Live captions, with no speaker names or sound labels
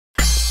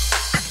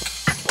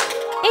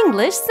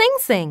English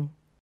Sing-Sing.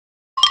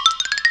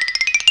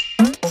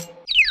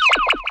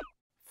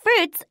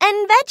 Fruits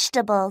and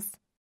vegetables.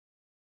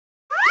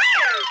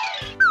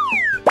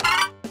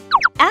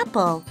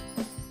 Apple.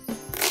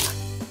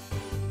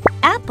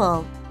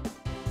 Apple.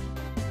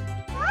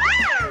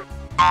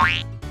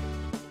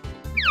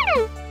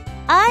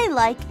 I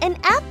like an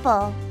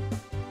apple.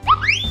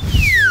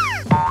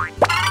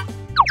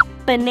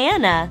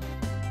 Banana.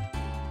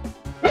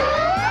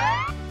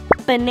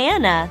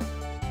 Banana.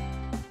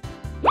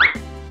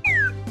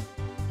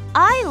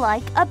 I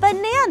like a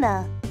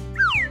banana.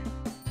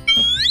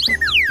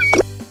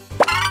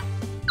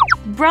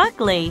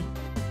 Broccoli.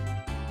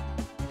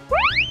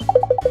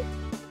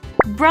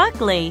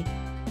 Broccoli.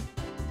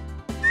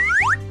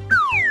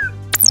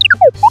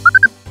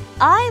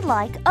 I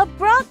like a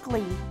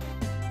broccoli.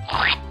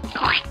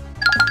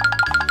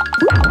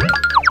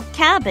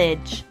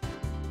 Cabbage.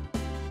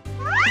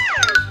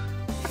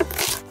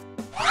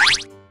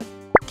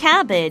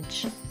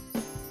 Cabbage.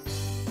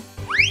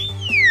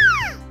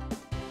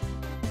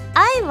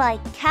 I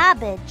like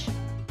cabbage.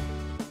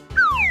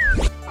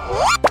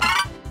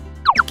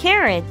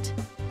 Carrot.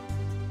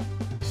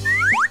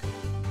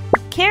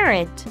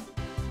 Carrot.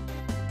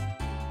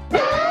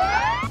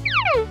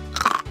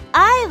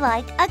 I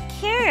like a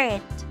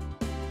carrot.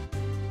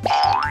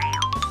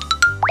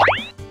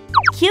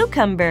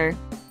 Cucumber.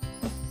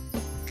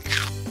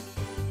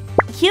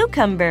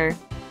 Cucumber.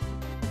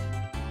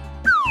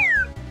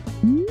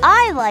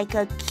 I like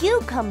a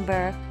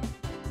cucumber.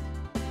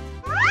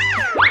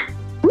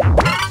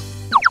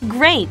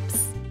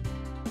 Grapes.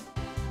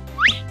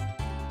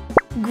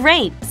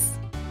 Grapes.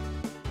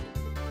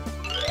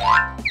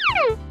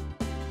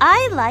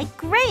 I like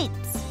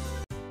grapes.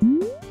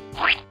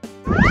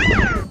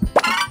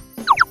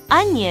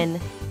 Onion.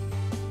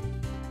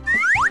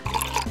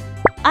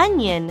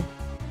 Onion.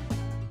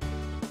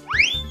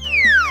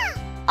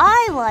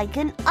 I like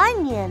an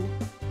onion.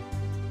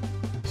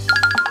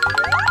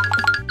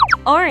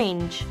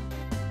 Orange.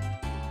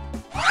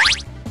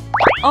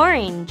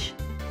 Orange.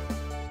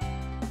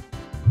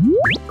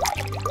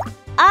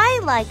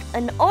 I like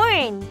an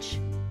orange.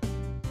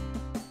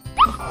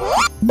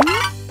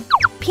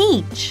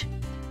 Peach.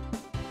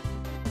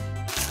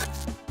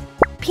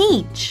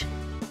 Peach.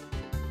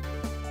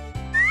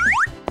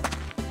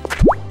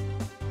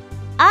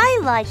 I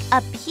like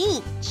a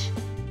peach.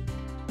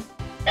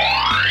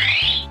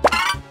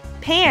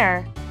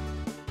 Pear.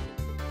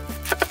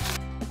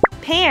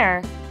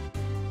 Pear.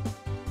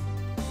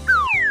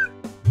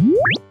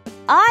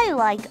 I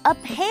like a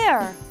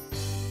pear.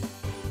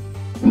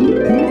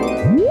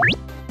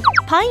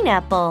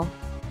 Pineapple.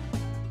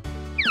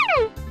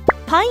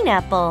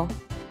 Pineapple.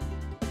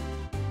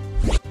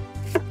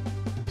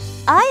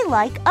 I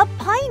like a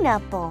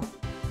pineapple.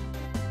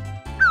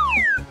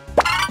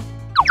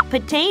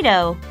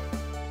 Potato.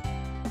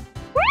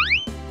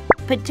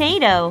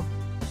 Potato.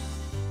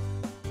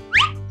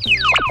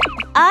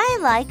 I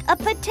like a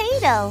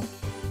potato.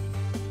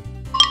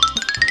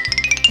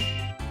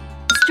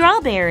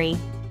 Strawberry.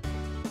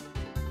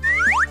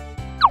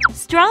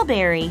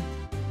 Strawberry.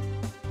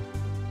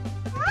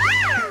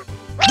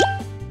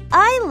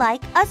 I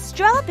like a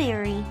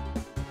strawberry.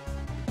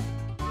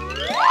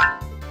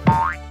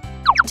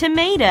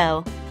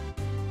 Tomato.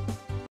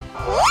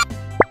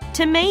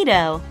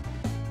 Tomato.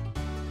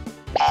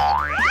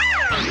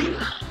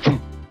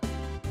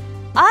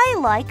 I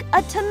like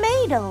a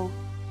tomato.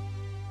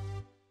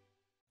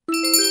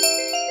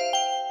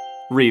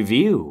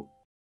 Review.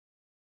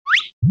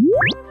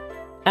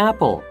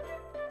 Apple.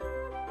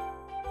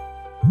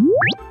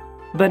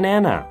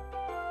 Banana.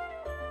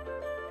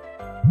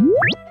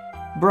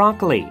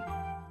 Broccoli.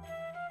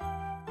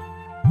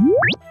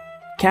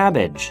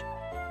 Cabbage.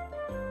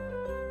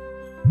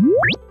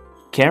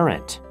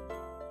 Carrot.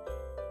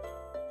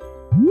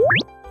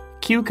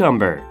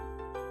 Cucumber.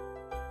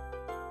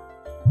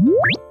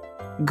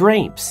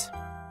 Grapes.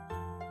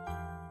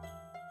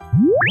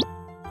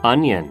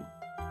 Onion.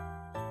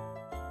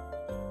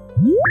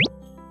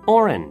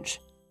 Orange.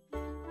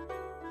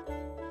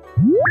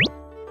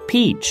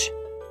 Peach.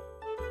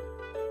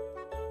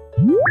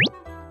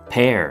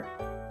 Pear.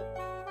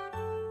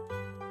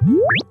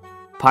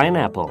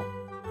 Pineapple.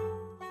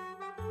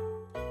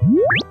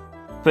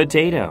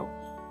 Potato.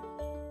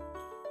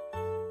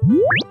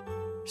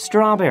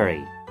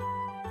 Strawberry.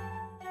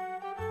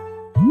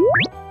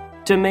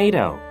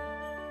 Tomato.